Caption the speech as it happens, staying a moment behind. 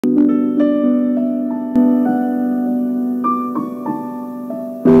I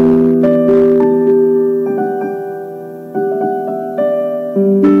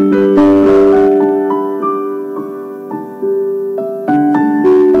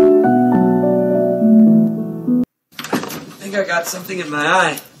got something in my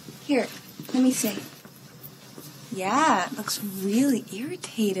eye. Here, let me see. Yeah, it looks really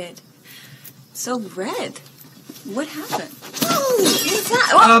irritated. So red. What happened? Oh, what's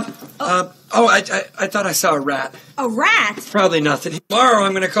that? I thought I saw a rat. A rat? Probably nothing. Tomorrow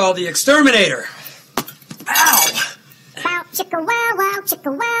I'm gonna call the exterminator. Ow! Wow, chicka wow wow,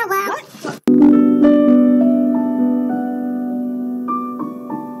 chicka wow wow.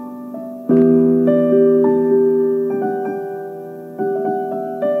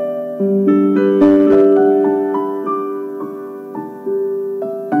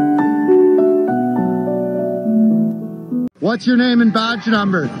 What? What's your name and badge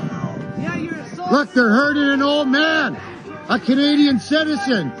number? Yeah, you're a Look, they're hurting an old man, a Canadian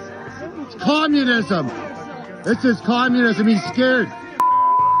citizen. It's communism. This is communism. He's scared.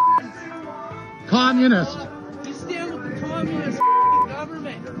 Communist. You stand with the communist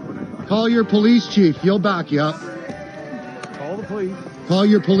government. Call your police chief. He'll back you up. Call the police. Call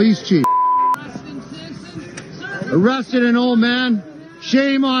your police chief. Arresting citizens. Arrested an old man.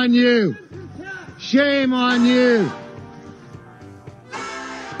 Shame on you. Shame on you.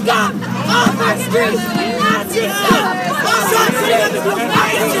 Stop! Off our streets! Nazi stop! Off our streets!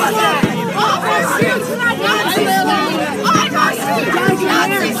 Off our streets! Nazi stop! Off our streets!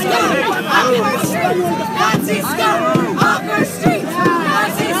 Nazi stop! Off our streets! Nazi stop! Off our streets!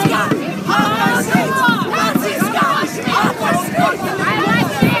 Nazi stop! Off our streets! Nazi stop! Off our streets! I like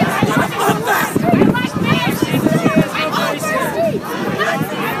this! Off our streets! I like this! Off our streets!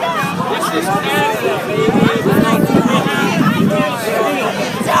 Nazi stop! This is Canada, baby!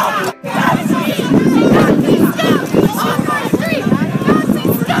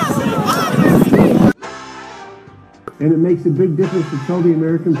 And it makes a big difference to tell the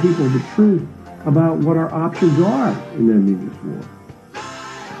American people the truth about what our options are in ending this war.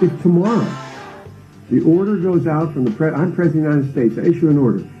 If tomorrow the order goes out from the I'm President of the United States, I issue an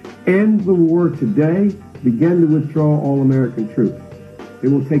order, end the war today, begin to withdraw all American troops. It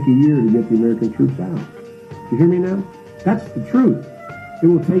will take a year to get the American troops out. You hear me now? That's the truth. It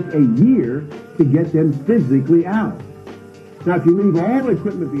will take a year to get them physically out. Now, if you leave all the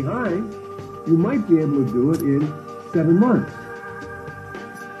equipment behind, you might be able to do it in 7 months.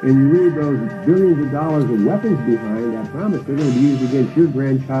 And you leave those billions of dollars of weapons behind, I promise they're going to be used against your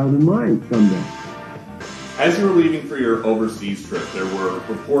grandchild and mine someday. As you were leaving for your overseas trip, there were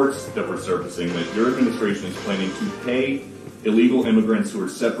reports that were surfacing that your administration is planning to pay illegal immigrants who are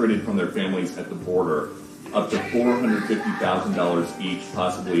separated from their families at the border up to $450,000 each,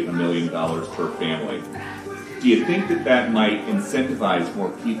 possibly $1 million per family. Do you think that that might incentivize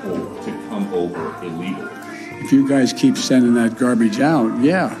more people to come over illegally? If you guys keep sending that garbage out,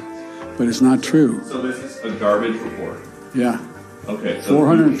 yeah, but it's not true. So this is a garbage report? Yeah. Okay. So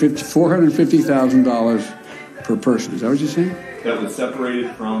 $450,000 per person. Is that what you're saying? That was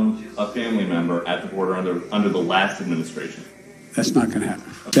separated from a family member at the border under the last administration. That's not going to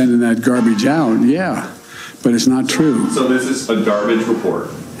happen. Sending that garbage out, yeah, but it's not true. So this is a garbage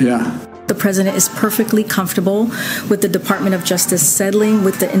report? Yeah. The president is perfectly comfortable with the Department of Justice settling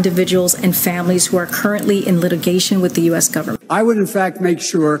with the individuals and families who are currently in litigation with the U.S. government. I would, in fact, make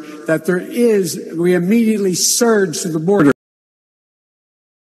sure that we immediately surge to the border.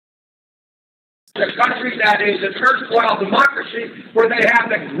 The country that is an erstwhile democracy where they have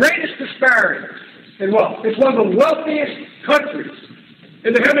the greatest disparity in wealth. It's one of the wealthiest countries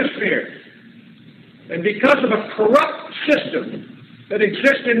in the hemisphere. And because of a corrupt system that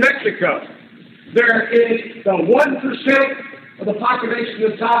exists in Mexico, there is the 1% of the population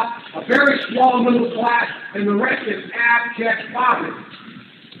at the top, a very small middle class, and the rest is abject poverty.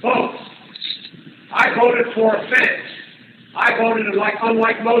 Folks, I voted for a fence. I voted,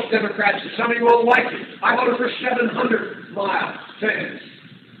 unlike most Democrats, and some of you won't like it, I voted for 700-mile fence.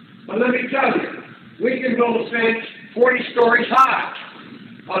 But let me tell you, we can build a fence 40 stories high,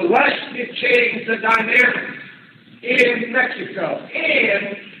 unless you change the dynamic in Mexico.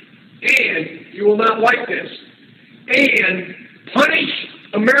 And you will not like this, and punish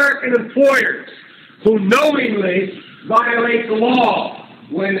American employers who knowingly violate the law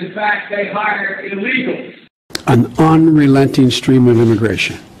when, in fact, they hire illegals. An unrelenting stream of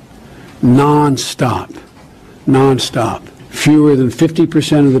immigration, non-stop. Fewer than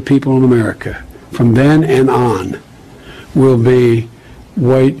 50% of the people in America, from then and on, will be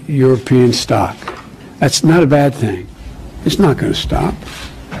white European stock. That's not a bad thing. It's not going to stop.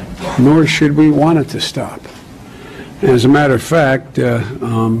 nor should we want it to stop. As a matter of fact,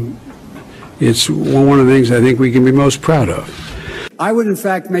 it's one of the things I think we can be most proud of. I would, in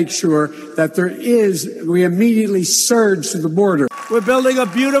fact, make sure that we immediately surge to the border. We're building a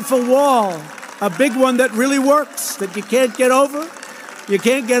beautiful wall, a big one that really works, that you can't get over, you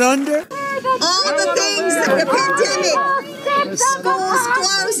can't get under. All of the things, the pandemic, schools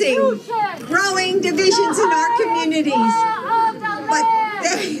closing, growing divisions in our communities. But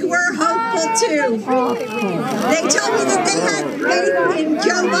they were hopeful too. They told me that they had faith in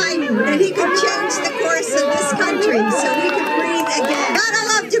Joe Biden, that he could change the course of this country so we could breathe again. Gotta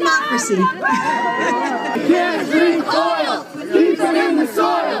love democracy. Can't drink oil, keep it in the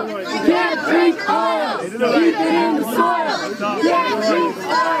soil. Can't drink oil, keep it in the soil. Can't drink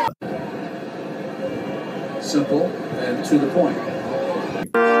oil. Simple and to the point.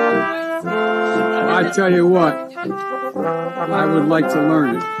 I tell you what, I would like to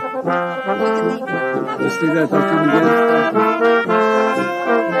learn it. You see that? They'll come again.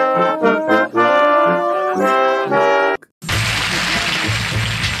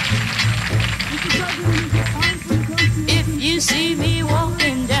 If you see me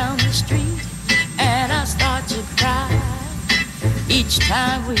walking down the street and I start to cry each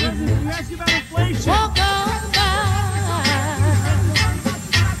time we walk on by.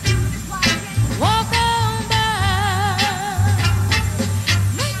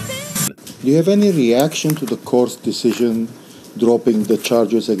 Do you have any reaction to the court's decision dropping the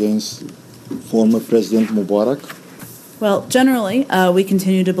charges against former President Mubarak? Well, generally, we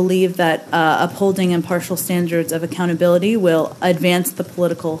continue to believe that upholding impartial standards of accountability will advance the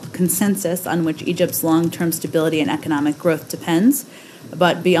political consensus on which Egypt's long-term stability and economic growth depends.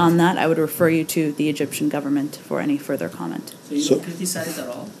 But beyond that, I would refer you to the Egyptian government for any further comment. So you don't criticize at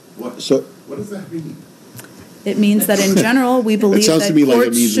all? What does that mean? It means that in general, we believe that it sounds to me like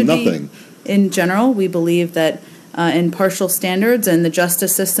it means should nothing. In general, we believe that impartial standards and the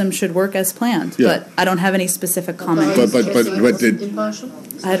justice system should work as planned. Yeah. But I don't have any specific comments.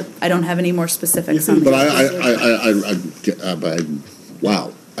 I don't have any more specifics on But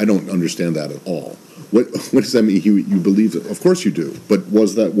wow, I don't understand that at all. What does that mean? You believe it? Of course you do. But were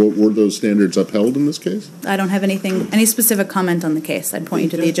those standards upheld in this case? I don't have any specific comment on the case. I'd point you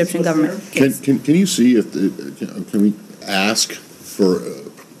to the Egyptian government case. Can you see if can we ask for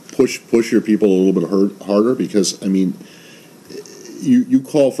push your people a little bit harder? Because I mean, you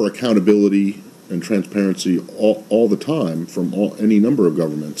call for accountability and transparency all the time from any number of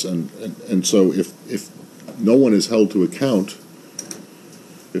governments, and so if no one is held to account.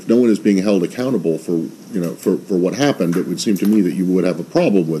 If no one is being held accountable for what happened, it would seem to me that you would have a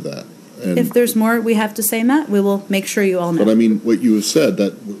problem with that. And if there's more we have to say, Matt, we will make sure you all know. But I mean, what you have said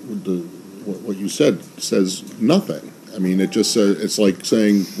what you said says nothing. I mean, it just it's like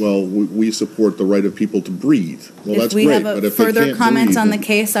saying, well, we support the right of people to breathe. Well, that's great. If we have but if further comments on the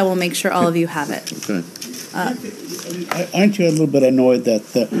case, I will make sure all of you have it. Okay. Aren't you a little bit annoyed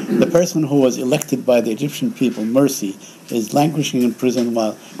that the person who was elected by the Egyptian people, Mercy, is languishing in prison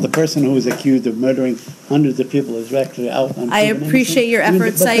while the person who is accused of murdering hundreds of people is actually out on prison? I appreciate your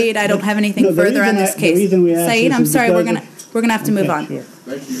efforts, Saeed. I don't have anything further on this case. Saeed, I'm sorry, we're gonna have to move on. Sure.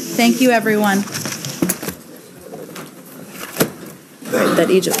 Thank you, everyone. Right, that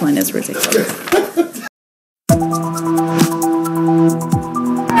Egypt line is ridiculous.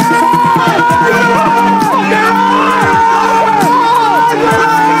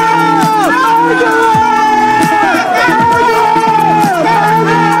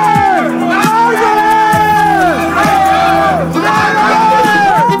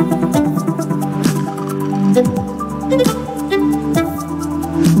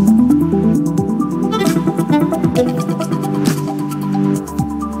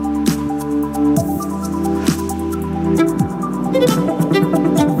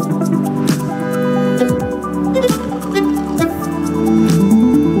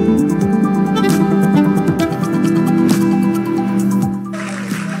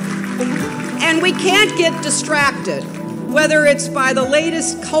 Distracted, whether it's by the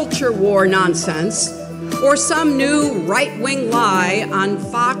latest culture war nonsense or some new right-wing lie on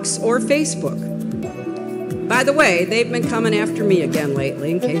Fox or Facebook. By the way, they've been coming after me again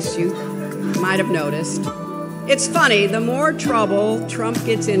lately, in case you might have noticed. It's funny, the more trouble Trump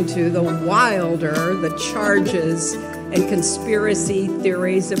gets into, the wilder the charges and conspiracy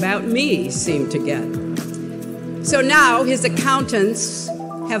theories about me seem to get. So now his accountants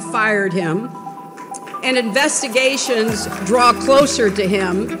have fired him, and investigations draw closer to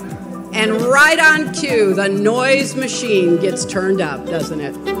him, and right on cue, the noise machine gets turned up, doesn't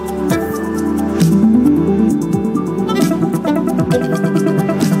it?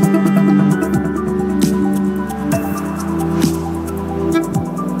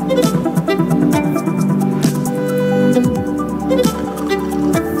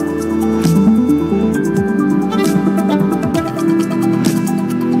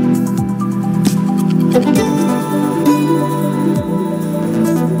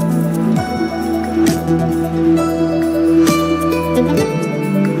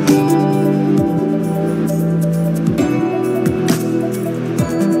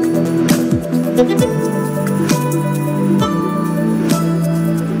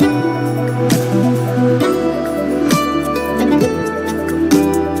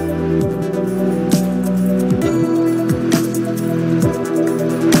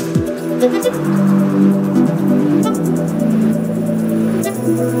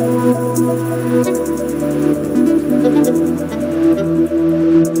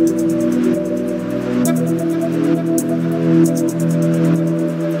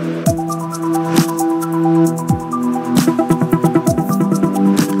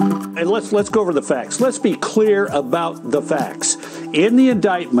 Let's go over the facts. Let's be clear about the facts. In the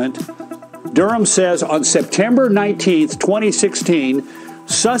indictment, Durham says on September 19th, 2016,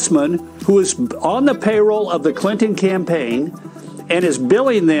 Sussman, who is on the payroll of the Clinton campaign and is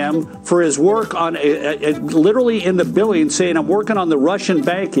billing them for his work on, literally in the billing, saying, I'm working on the Russian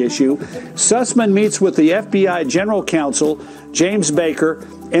bank issue. Sussman meets with the FBI General Counsel, James Baker,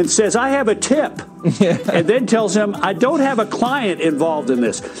 and says, I have a tip. And then tells him, I don't have a client involved in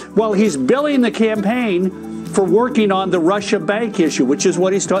this. Well, he's billing the campaign for working on the Russia bank issue, which is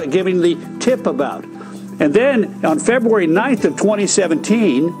what he's giving the tip about. And then on February 9th of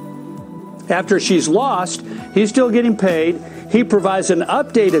 2017, after she's lost, he's still getting paid. He provides an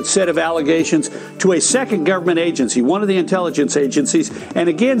updated set of allegations to a second government agency, one of the intelligence agencies, and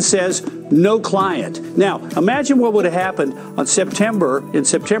again says no client. Now, imagine what would have happened in September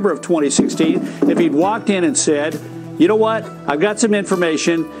of 2016 if he'd walked in and said, you know what, I've got some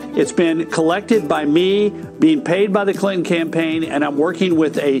information. It's been collected by me, being paid by the Clinton campaign, and I'm working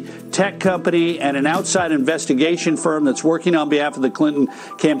with a tech company and an outside investigation firm that's working on behalf of the Clinton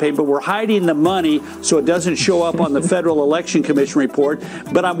campaign, but we're hiding the money so it doesn't show up on the Federal Election Commission report.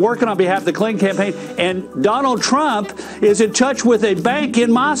 But I'm working on behalf of the Clinton campaign, and Donald Trump is in touch with a bank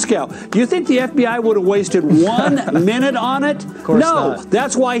in Moscow. Do you think the FBI would have wasted 1 minute on it? Of course no, not.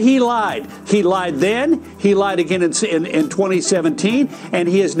 That's why he lied. He lied then, he lied again in 2017, and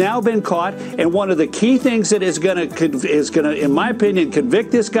he has now been caught. And one of the key things that is going to, in my opinion,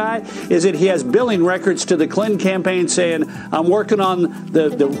 convict this guy is that he has billing records to the Clinton campaign saying, I'm working on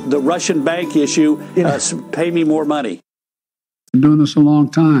the Russian bank issue, pay me more money. I've been doing this a long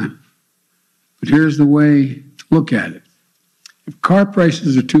time, but here's the way to look at it. If car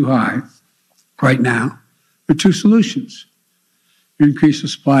prices are too high right now, there are two solutions. You increase the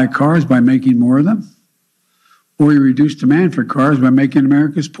supply of cars by making more of them, or you reduce demand for cars by making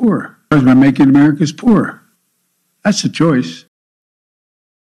Americans poor. That's the choice.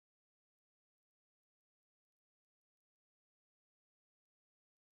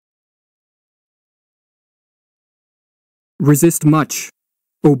 Resist much,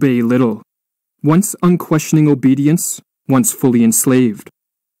 obey little. Once unquestioning obedience, once fully enslaved.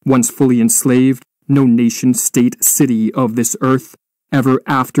 Once fully enslaved, no nation, state, city of this earth ever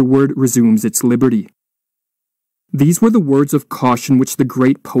afterward resumes its liberty. These were the words of caution which the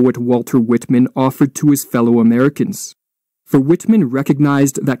great poet Walter Whitman offered to his fellow Americans. For Whitman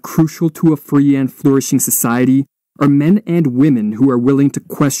recognized that crucial to a free and flourishing society are men and women who are willing to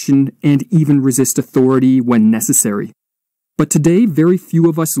question and even resist authority when necessary. But today, very few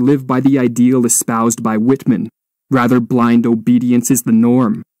of us live by the ideal espoused by Whitman. Rather, blind obedience is the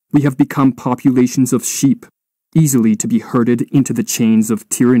norm. We have become populations of sheep, easily to be herded into the chains of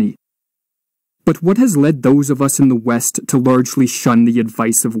tyranny. But what has led those of us in the West to largely shun the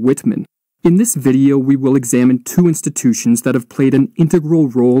advice of Whitman? In this video, we will examine two institutions that have played an integral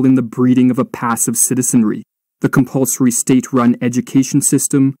role in the breeding of a passive citizenry: the compulsory state-run education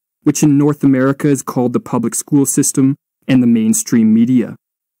system, which in North America is called the public school system, and the mainstream media.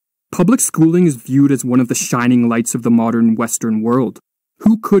 Public schooling is viewed as one of the shining lights of the modern Western world.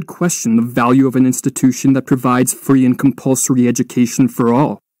 Who could question the value of an institution that provides free and compulsory education for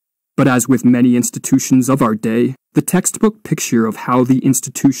all? But as with many institutions of our day, the textbook picture of how the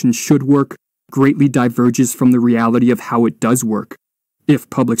institution should work greatly diverges from the reality of how it does work. If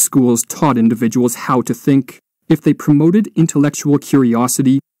public schools taught individuals how to think, if they promoted intellectual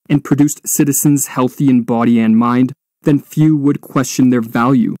curiosity and produced citizens healthy in body and mind, then few would question their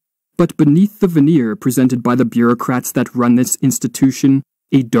value. But beneath the veneer presented by the bureaucrats that run this institution,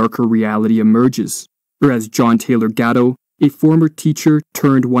 a darker reality emerges. Or as John Taylor Gatto, a former teacher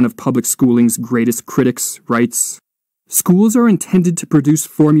turned one of public schooling's greatest critics, writes, "Schools are intended to produce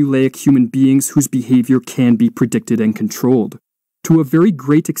formulaic human beings whose behavior can be predicted and controlled. To a very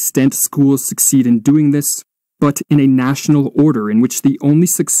great extent, schools succeed in doing this, but in a national order in which the only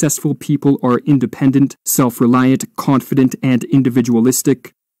successful people are independent, self-reliant, confident, and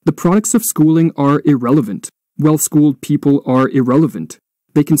individualistic, the products of schooling are irrelevant. Well-schooled people are irrelevant.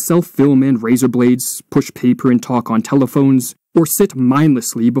 They can sell film and razor blades, push paper and talk on telephones, or sit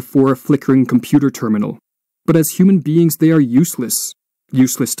mindlessly before a flickering computer terminal. But as human beings they are useless.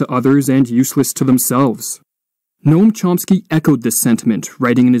 Useless to others and useless to themselves. Noam Chomsky echoed this sentiment,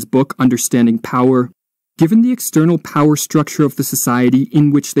 writing in his book Understanding Power, "Given the external power structure of the society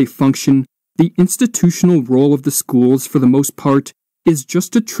in which they function, the institutional role of the schools, for the most part, is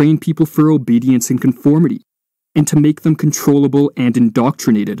just to train people for obedience and conformity, and to make them controllable and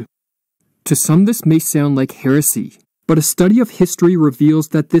indoctrinated." To some this may sound like heresy, but a study of history reveals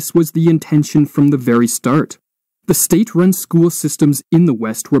that this was the intention from the very start. The state-run school systems in the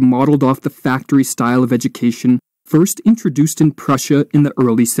West were modeled off the factory style of education first introduced in Prussia in the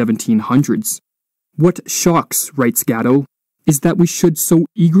early 1700s. "What shocks," writes Gatto, "is that we should so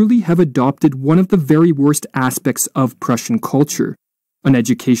eagerly have adopted one of the very worst aspects of Prussian culture, an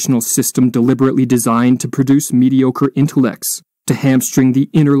educational system deliberately designed to produce mediocre intellects, to hamstring the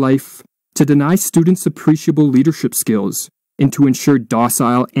inner life, to deny students appreciable leadership skills, and to ensure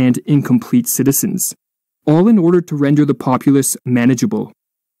docile and incomplete citizens, all in order to render the populace manageable."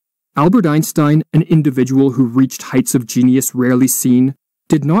 Albert Einstein, an individual who reached heights of genius rarely seen,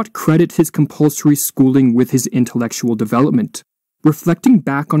 did not credit his compulsory schooling with his intellectual development. Reflecting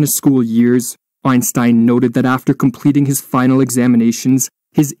back on his school years, Einstein noted that after completing his final examinations,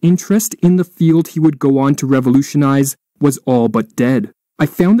 his interest in the field he would go on to revolutionize was all but dead. "I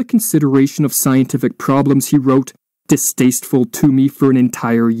found the consideration of scientific problems," he wrote, "distasteful to me for an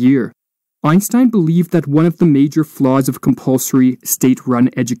entire year." Einstein believed that one of the major flaws of compulsory, state-run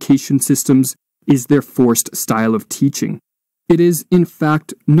education systems is their forced style of teaching. "It is, in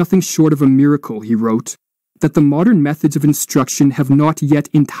fact, nothing short of a miracle," he wrote, "that the modern methods of instruction have not yet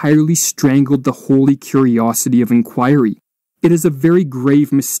entirely strangled the holy curiosity of inquiry. It is a very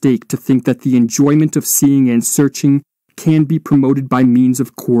grave mistake to think that the enjoyment of seeing and searching can be promoted by means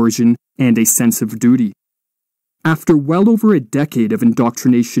of coercion and a sense of duty." After well over a decade of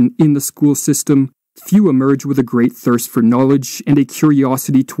indoctrination in the school system, few emerge with a great thirst for knowledge and a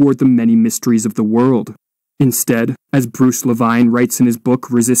curiosity toward the many mysteries of the world. Instead, as Bruce Levine writes in his book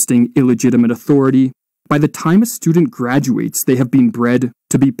Resisting Illegitimate Authority, by the time a student graduates, they have been bred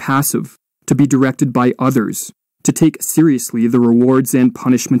to be passive, to be directed by others, to take seriously the rewards and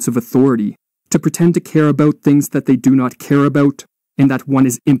punishments of authority, to pretend to care about things that they do not care about, and that one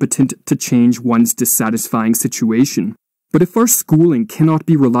is impotent to change one's dissatisfying situation. But if our schooling cannot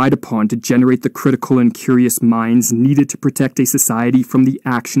be relied upon to generate the critical and curious minds needed to protect a society from the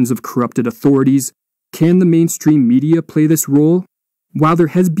actions of corrupted authorities, can the mainstream media play this role? While there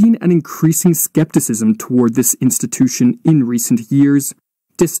has been an increasing skepticism toward this institution in recent years,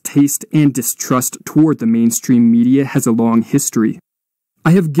 distaste and distrust toward the mainstream media has a long history.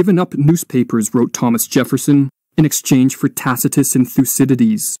 "I have given up newspapers," wrote Thomas Jefferson, "in exchange for Tacitus and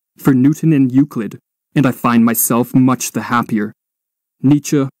Thucydides, for Newton and Euclid, and I find myself much the happier."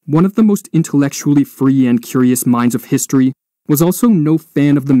 Nietzsche, one of the most intellectually free and curious minds of history, was also no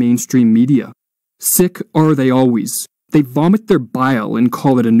fan of the mainstream media. "Sick are they always. They vomit their bile and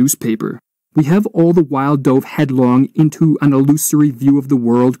call it a newspaper. We have all the while dove headlong into an illusory view of the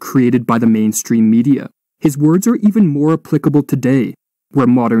world created by the mainstream media." His words are even more applicable today, where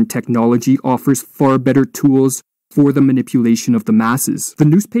modern technology offers far better tools for the manipulation of the masses. The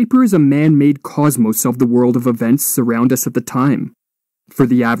newspaper is a man-made cosmos of the world of events around us at the time. For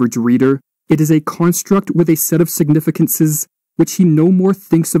the average reader, it is a construct with a set of significances which he no more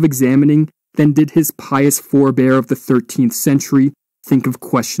thinks of examining than did his pious forebear of the 13th century think of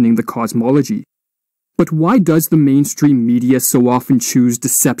questioning the cosmology. But why does the mainstream media so often choose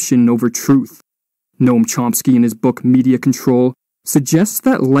deception over truth? Noam Chomsky, in his book Media Control, suggests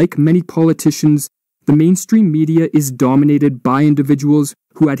that, like many politicians, the mainstream media is dominated by individuals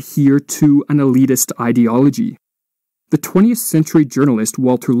who adhere to an elitist ideology. The 20th century journalist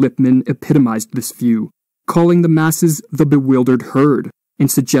Walter Lippmann epitomized this view, calling the masses the bewildered herd, and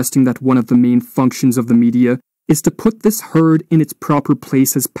suggesting that one of the main functions of the media is to put this herd in its proper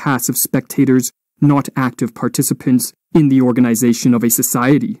place as passive spectators, not active participants, in the organization of a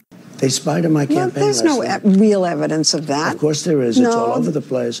society. They spied on my campaign. There's no real evidence of that. Of course there is. No. It's all over the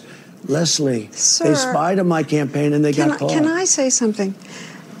place. Leslie, Sir, they spied on my campaign and they got caught. Can I say something?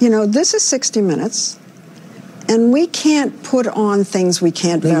 You know, this is 60 Minutes, and we can't put on things we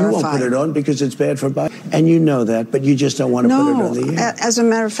can't verify. You won't put it on because it's bad for Biden. And you know that, but you just don't want to put it on the air. As a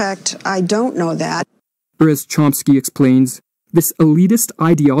matter of fact, I don't know that. Or as Chomsky explains, this elitist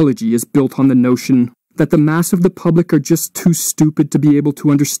ideology is built on the notion, that the mass of the public are just too stupid to be able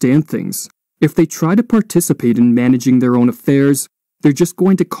to understand things. If they try to participate in managing their own affairs, they're just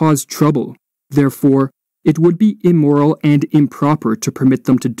going to cause trouble. Therefore, it would be immoral and improper to permit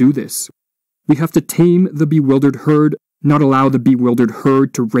them to do this. We have to tame the bewildered herd, not allow the bewildered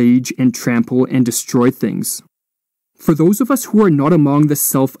herd to rage and trample and destroy things. For those of us who are not among the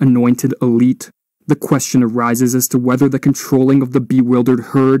self-anointed elite, the question arises as to whether the controlling of the bewildered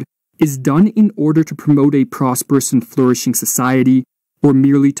herd is done in order to promote a prosperous and flourishing society, or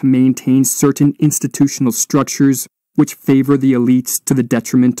merely to maintain certain institutional structures which favor the elites to the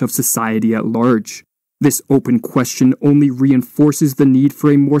detriment of society at large. This open question only reinforces the need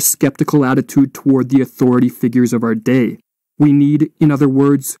for a more skeptical attitude toward the authority figures of our day. We need, in other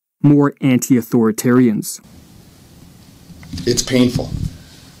words, more anti-authoritarians. It's painful.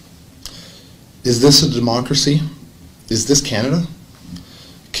 Is this a democracy? Is this Canada?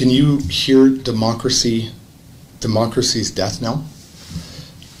 Can you hear democracy's death knell?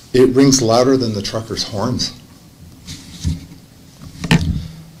 It rings louder than the truckers' horns.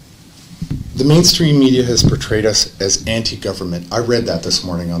 The mainstream media has portrayed us as anti-government. I read that this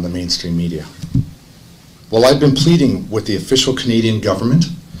morning on the mainstream media. Well, I've been pleading with the official Canadian government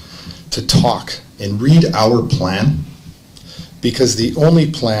to talk and read our plan, because the only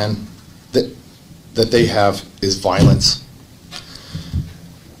plan that they have is violence.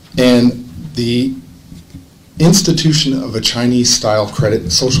 And the institution of a Chinese-style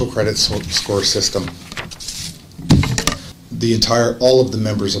social credit score system, all of the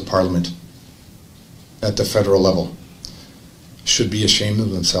members of Parliament at the federal level should be ashamed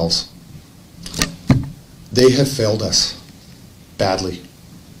of themselves. They have failed us badly.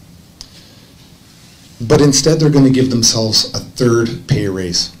 But instead they're going to give themselves a third pay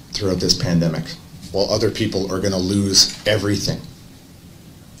raise throughout this pandemic, while other people are going to lose everything.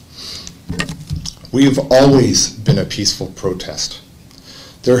 We have always been a peaceful protest.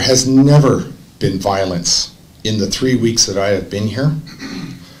 There has never been violence in the 3 weeks that I have been here.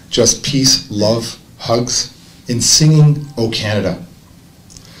 Just peace, love, hugs, and singing, "O Canada."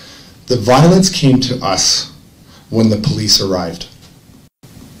 The violence came to us when the police arrived.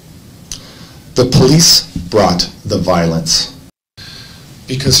 The police brought the violence.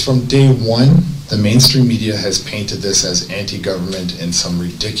 Because from day one, the mainstream media has painted this as anti-government and some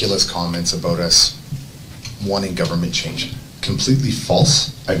ridiculous comments about us wanting government change. Completely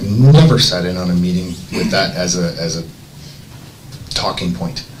false. I've never sat in on a meeting with that as a talking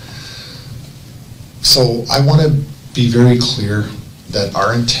point. So I want to be very clear that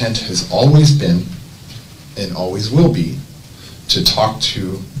our intent has always been, and always will be, to talk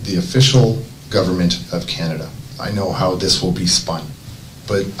to the official government of Canada. I know how this will be spun,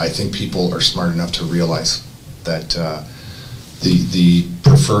 but I think people are smart enough to realize that the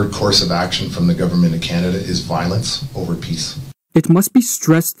preferred course of action from the government of Canada is violence over peace. It must be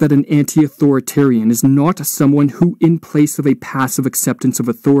stressed that an anti-authoritarian is not someone who, in place of a passive acceptance of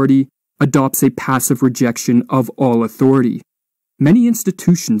authority, adopts a passive rejection of all authority. Many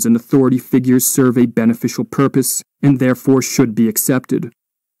institutions and authority figures serve a beneficial purpose and therefore should be accepted.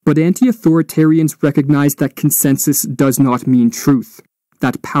 But anti-authoritarians recognize that consensus does not mean truth,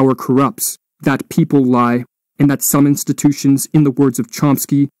 that power corrupts, that people lie, and that some institutions, in the words of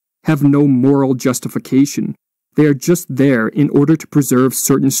Chomsky, have no moral justification. They are just there in order to preserve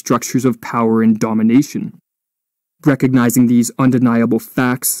certain structures of power and domination. Recognizing these undeniable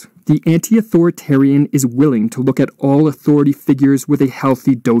facts, the anti-authoritarian is willing to look at all authority figures with a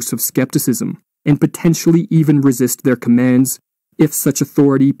healthy dose of skepticism, and potentially even resist their commands if such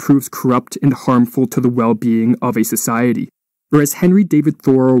authority proves corrupt and harmful to the well-being of a society. Or as Henry David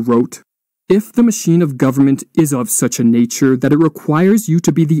Thoreau wrote, "If the machine of government is of such a nature that it requires you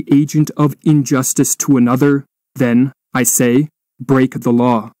to be the agent of injustice to another, then, I say, break the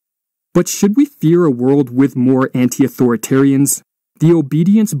law." But should we fear a world with more anti-authoritarians? The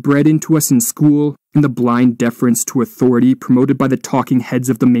obedience bred into us in school, and the blind deference to authority promoted by the talking heads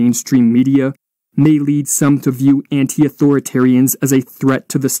of the mainstream media, may lead some to view anti-authoritarians as a threat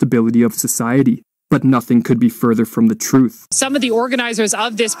to the stability of society. But nothing could be further from the truth. Some of the organizers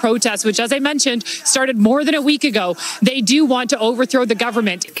of this protest, which, as I mentioned, started more than a week ago, they do want to overthrow the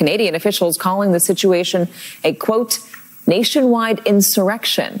government. Canadian officials calling the situation a, quote, nationwide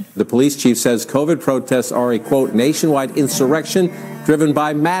insurrection. The police chief says COVID protests are a, quote, nationwide insurrection driven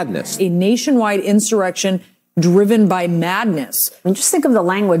by madness. A nationwide insurrection driven by madness. And just think of the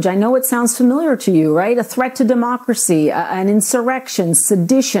language. I know it sounds familiar to you, right? A threat to democracy, an insurrection,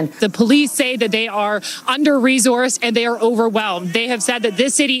 sedition. The police say that they are under-resourced and they are overwhelmed. They have said that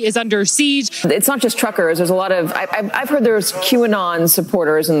this city is under siege. It's not just truckers. There's a lot of, I've heard there's QAnon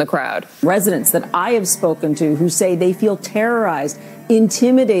supporters in the crowd. Residents that I have spoken to who say they feel terrorized,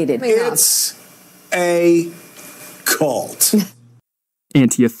 intimidated. It's a cult.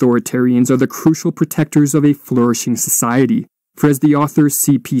 Anti-authoritarians are the crucial protectors of a flourishing society, for as the author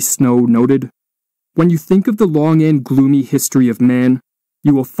C.P. Snow noted, when you think of the long and gloomy history of man,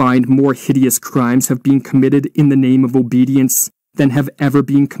 you will find more hideous crimes have been committed in the name of obedience than have ever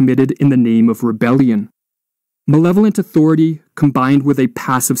been committed in the name of rebellion. Malevolent authority, combined with a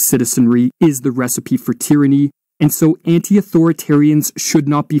passive citizenry, is the recipe for tyranny, and so anti-authoritarians should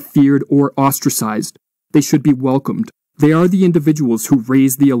not be feared or ostracized. They should be welcomed. They are the individuals who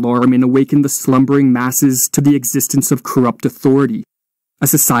raise the alarm and awaken the slumbering masses to the existence of corrupt authority. A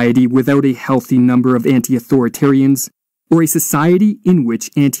society without a healthy number of anti-authoritarians, or a society in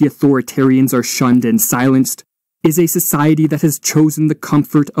which anti-authoritarians are shunned and silenced, is a society that has chosen the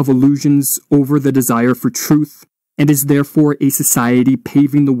comfort of illusions over the desire for truth, and is therefore a society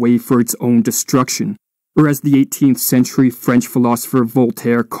paving the way for its own destruction. Or as the 18th century French philosopher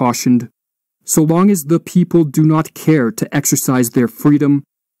Voltaire cautioned, so long as the people do not care to exercise their freedom,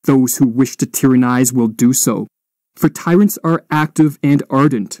 those who wish to tyrannize will do so. For tyrants are active and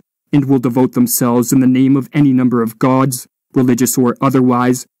ardent, and will devote themselves in the name of any number of gods, religious or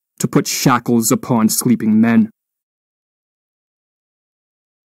otherwise, to put shackles upon sleeping men.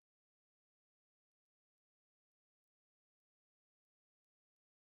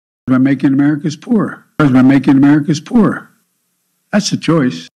 By making America's poor. By making America's poor. That's a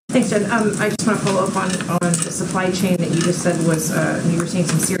choice. Thanks, Jen. I just want to follow up on the supply chain that you just said was, you were seeing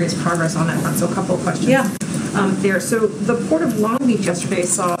some serious progress on that front. So a couple of questions there. So the Port of Long Beach yesterday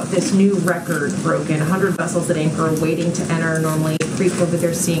saw this new record broken, 100 vessels at anchor waiting to enter. Normally, pre-COVID,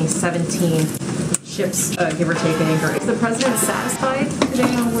 they're seeing 17 ships, give or take, at anchor. Is the president satisfied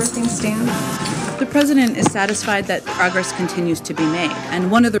today on where things stand? The president is satisfied that progress continues to be made. And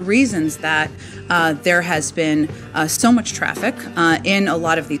one of the reasons that there has been so much traffic in a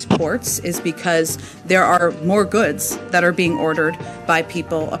lot of these ports is because there are more goods that are being ordered by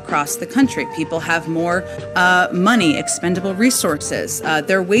people across the country. People have more money, expendable resources.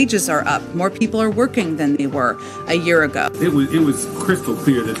 Their wages are up. More people are working than they were a year ago. It was crystal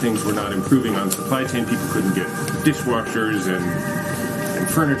clear that things were not improving on supply chain. People couldn't get dishwashers and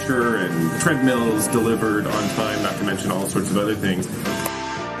furniture and treadmills delivered on time, not to mention all sorts of other things.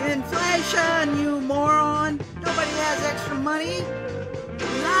 Inflation, you moron! Nobody has extra money.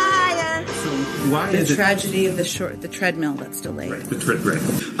 Liar! So why the is tragedy of the treadmill that's delayed. Right, the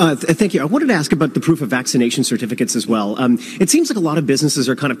treadmill. Thank you. I wanted to ask about the proof of vaccination certificates as well. It seems like a lot of businesses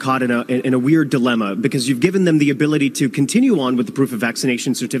are kind of caught in a weird dilemma because you've given them the ability to continue on with the proof of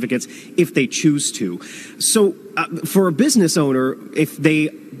vaccination certificates if they choose to. So for a business owner, if they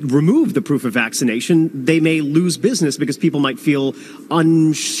remove the proof of vaccination, they may lose business because people might feel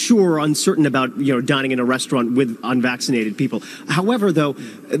unsure, uncertain about, dining in a restaurant with unvaccinated people. However, though,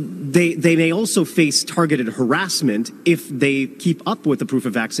 they may also face targeted harassment if they keep up with the proof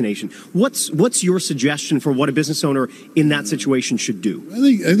of vaccination. What's your suggestion for what a business owner in that situation should do?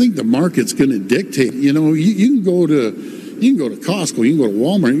 I think the market's going to dictate. You can go to Costco, you can go to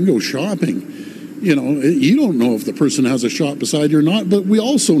Walmart, you can go shopping. You don't know if the person has a shot beside you or not, but we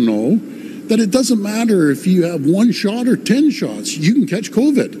also know that it doesn't matter if you have 1 shot or 10 shots. You can catch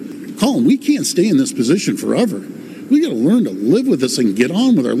COVID. Colin, we can't stay in this position forever. We got to learn to live with this and get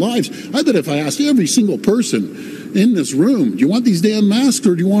on with our lives. I bet if I asked every single person in this room, do you want these damn masks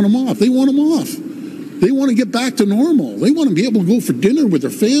or do you want them off? They want them off. They want to get back to normal. They want to be able to go for dinner with their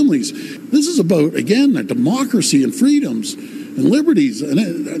families. This is about, again, our democracy and freedoms and liberties.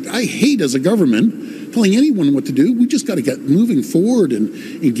 And I hate as a government telling anyone what to do. We just got to get moving forward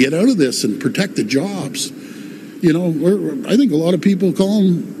and get out of this and protect the jobs. I think a lot of people,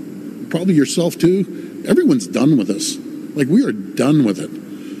 Colin, probably yourself too, everyone's done with us. Like, we are done with it.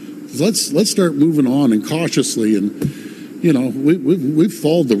 Let's start moving on and cautiously. And, we've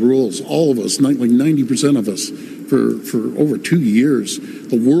followed the rules, all of us, like 90% of us, for over 2 years.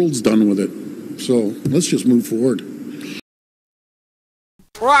 The world's done with it. So let's just move forward.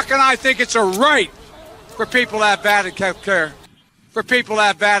 Barack and I think it's a right for people to have bad health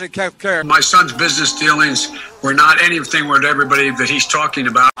care. My son's business dealings were not anything with everybody that he's talking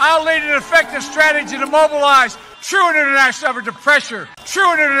about. I'll lead an effective strategy to mobilize true international effort to pressure.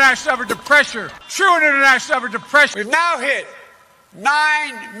 We've now hit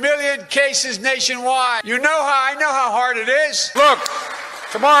 9 million cases nationwide. I know how hard it is. Look,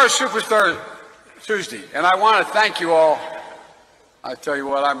 tomorrow's Superstar Tuesday, and I want to thank you all. I tell you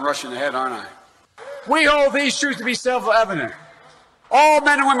what, I'm rushing ahead, aren't I? We hold these truths to be self-evident. All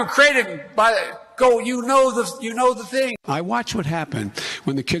men and women created by you know the thing. I watched what happened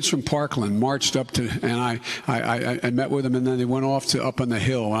when the kids from Parkland marched up to, and I met with them, and then they went off to up on the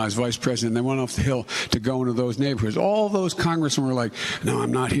hill when I was vice president. They went off the hill to go into those neighborhoods. All those congressmen were like, "No,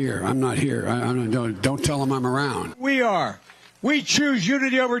 I'm not here. I'm not here. Don't tell them I'm around." We choose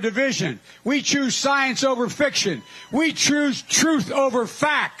unity over division. We choose science over fiction. We choose truth over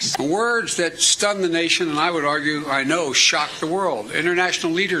facts. Words that stun the nation, and I would argue, I know, shocked the world.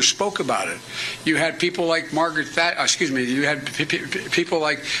 International leaders spoke about it. You had people like you had people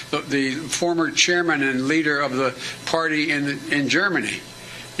like the former chairman and leader of the party in Germany.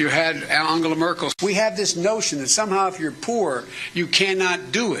 You had Angela Merkel. We have this notion that somehow if you're poor, you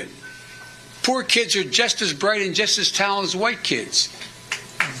cannot do it. Poor kids are just as bright and just as talented as white kids.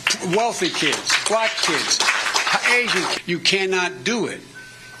 Wealthy kids, black kids, Asian kids. You cannot do it.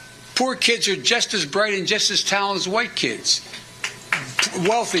 Poor kids are just as bright and just as talented as white kids.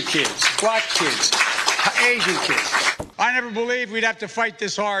 Wealthy kids, black kids, Asian kids. I never believed we'd have to fight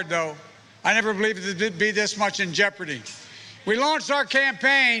this hard, though. I never believed it'd be this much in jeopardy. We launched our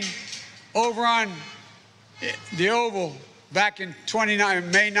campaign over on the Oval back in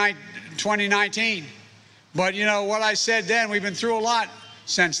May 9th, 2019. But you know what I said then, we've been through a lot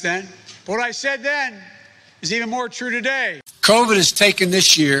since then. But what I said then is even more true today. COVID has taken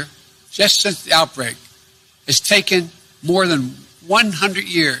this year, just since the outbreak, has taken more than 100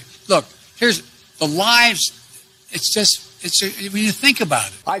 years. Look, here's the lives, when you think about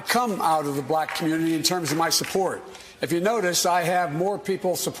it. I come out of the black community in terms of my support. If you notice, I have more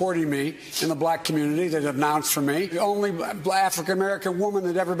people supporting me in the black community that have announced for me. The only African-American woman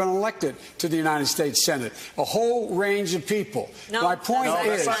that ever been elected to the United States Senate. A whole range of people. No, my point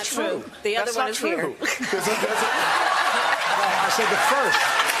is... That's not true. The other one is here. I said the first.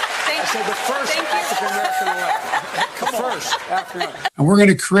 I said the first African-American elected. The first African-American. And we're going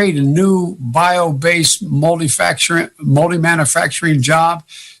to create a new bio-based multi-manufacturing job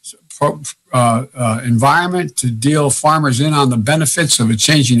environment to deal farmers in on the benefits of a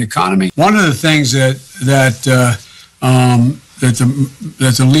changing economy. One of the things that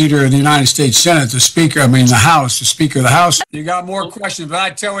the leader of the United States Senate, the Speaker of the House. You got more questions, but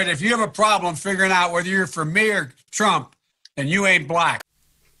I tell you, if you have a problem figuring out whether you're for me or Trump, then you ain't black.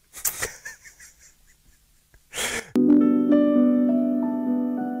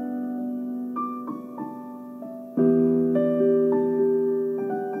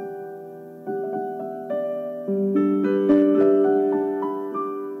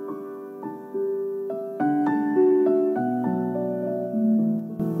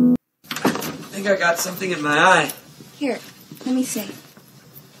 I think I got something in my eye. Here, let me see.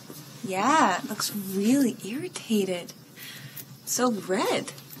 Yeah, it looks really irritated. So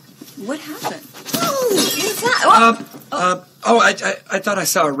red. What happened? Oh, what's that? I thought I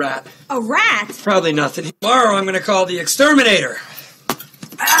saw a rat. A rat? Probably nothing. Tomorrow I'm going to call the exterminator.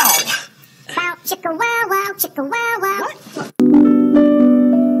 Ow! Wow, chicka wow, wow, chicka wow, wow. What?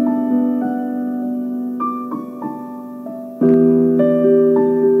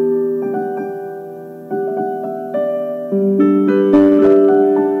 What?